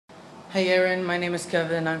Hey Aaron, my name is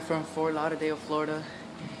Kevin. I'm from Fort Lauderdale, Florida,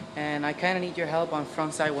 and I kind of need your help on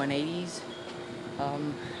frontside 180s.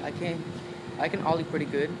 Um, I can I can ollie pretty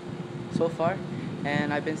good so far,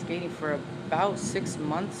 and I've been skating for about 6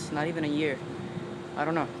 months, not even a year. I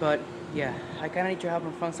don't know, but yeah, I kind of need your help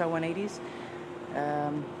on frontside 180s.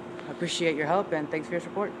 I appreciate your help and thanks for your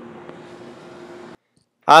support.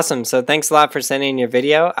 Awesome. So thanks a lot for sending your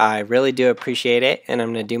video. I really do appreciate it, and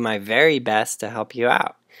I'm going to do my very best to help you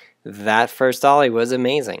out. That first ollie was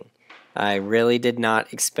amazing. I really did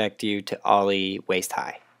not expect you to ollie waist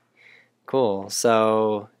high. Cool.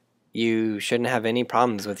 So you shouldn't have any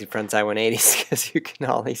problems with your frontside 180s because you can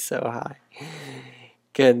ollie so high.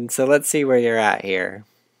 Good. So let's see where you're at here.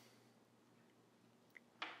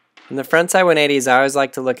 In the frontside 180s, I always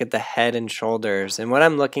like to look at the head and shoulders, and what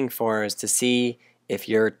I'm looking for is to see if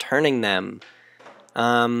you're turning them.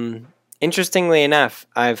 Interestingly enough,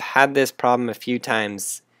 I've had this problem a few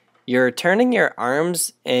times. You're turning your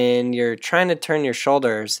arms and you're trying to turn your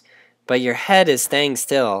shoulders, but your head is staying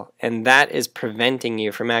still, and that is preventing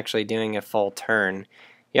you from actually doing a full turn.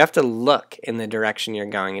 You have to look in the direction you're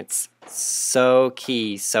going. It's so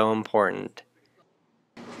key, so important.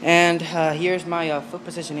 And here's my foot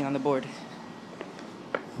positioning on the board.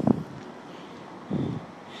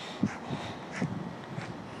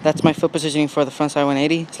 That's my foot positioning for the frontside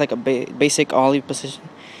 180. It's like a basic ollie position.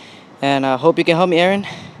 And I hope you can help me, Aaron.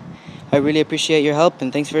 I really appreciate your help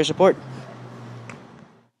and thanks for your support.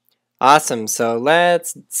 Awesome. So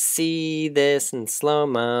let's see this in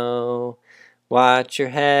slow-mo. Watch your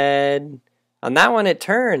head. On that one, it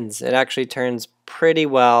turns. It actually turns pretty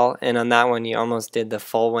well. And on that one, you almost did the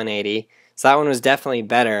full 180. So that one was definitely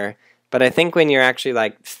better. But I think when you're actually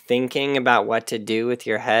like thinking about what to do with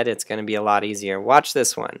your head, it's going to be a lot easier. Watch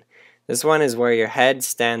this one. This one is where your head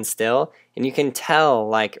stands still, and you can tell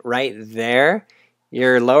like right there,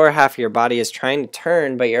 your lower half of your body is trying to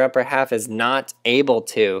turn, but your upper half is not able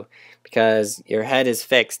to because your head is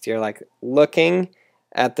fixed. You're like looking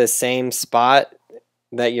at the same spot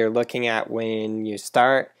that you're looking at when you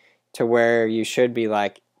start to where you should be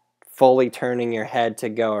like fully turning your head to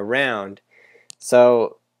go around.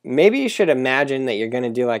 So maybe you should imagine that you're going to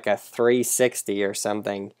do like a 360 or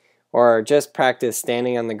something, or just practice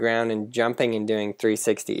standing on the ground and jumping and doing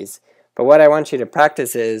 360s. But what I want you to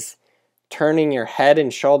practice is turning your head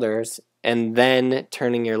and shoulders and then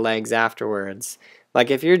turning your legs afterwards. Like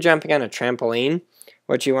if you're jumping on a trampoline,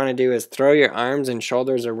 what you want to do is throw your arms and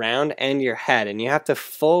shoulders around and your head, and you have to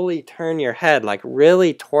fully turn your head, like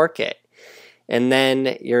really torque it. And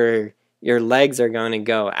then your legs are going to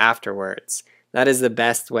go afterwards. That is the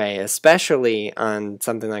best way, especially on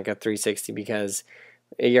something like a 360, because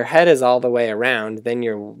your head is all the way around, then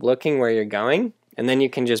you're looking where you're going, and then you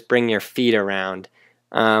can just bring your feet around.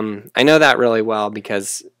 I know that really well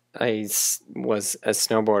because I was a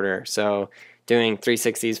snowboarder, so doing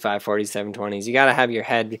 360s, 540s, 720s, you got to have your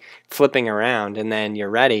head flipping around, and then you're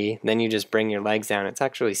ready, then you just bring your legs down. It's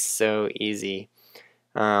actually so easy.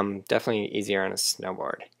 Definitely easier on a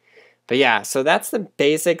snowboard. But yeah, so that's the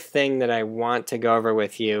basic thing that I want to go over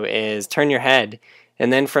with you is turn your head.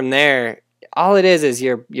 And then from there, all it is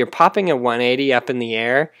you're popping a 180 up in the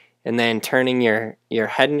air and then turning your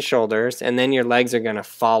head and shoulders, and then your legs are going to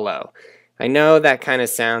follow. I know that kind of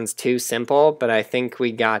sounds too simple, but I think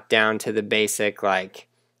we got down to the basic like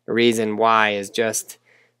reason why is just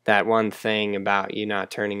that one thing about you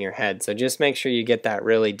not turning your head. So just make sure you get that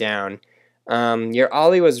really down. Your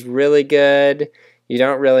ollie was really good. You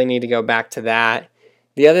don't really need to go back to that.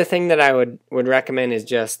 The other thing that I would recommend is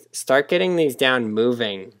just start getting these down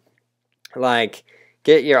moving. Like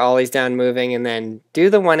get your ollies down moving and then do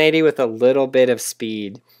the 180 with a little bit of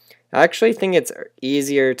speed. I actually think it's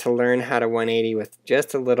easier to learn how to 180 with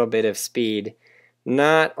just a little bit of speed.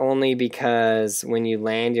 Not only because when you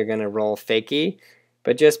land you're going to roll fakie,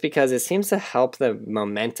 but just because it seems to help the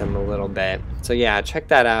momentum a little bit. So yeah, check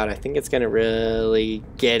that out. I think it's going to really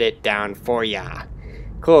get it down for ya.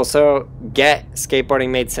 Cool, so get Skateboarding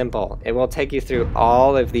Made Simple. It will take you through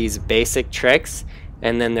all of these basic tricks,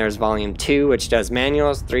 and then there's volume 2, which does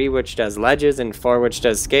manuals, 3, which does ledges, and 4, which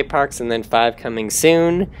does skate parks, and then 5 coming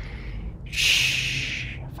soon.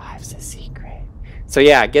 Shh, 5's a secret. So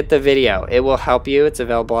yeah, get the video. It will help you. It's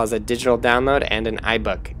available as a digital download and an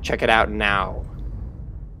iBook. Check it out now.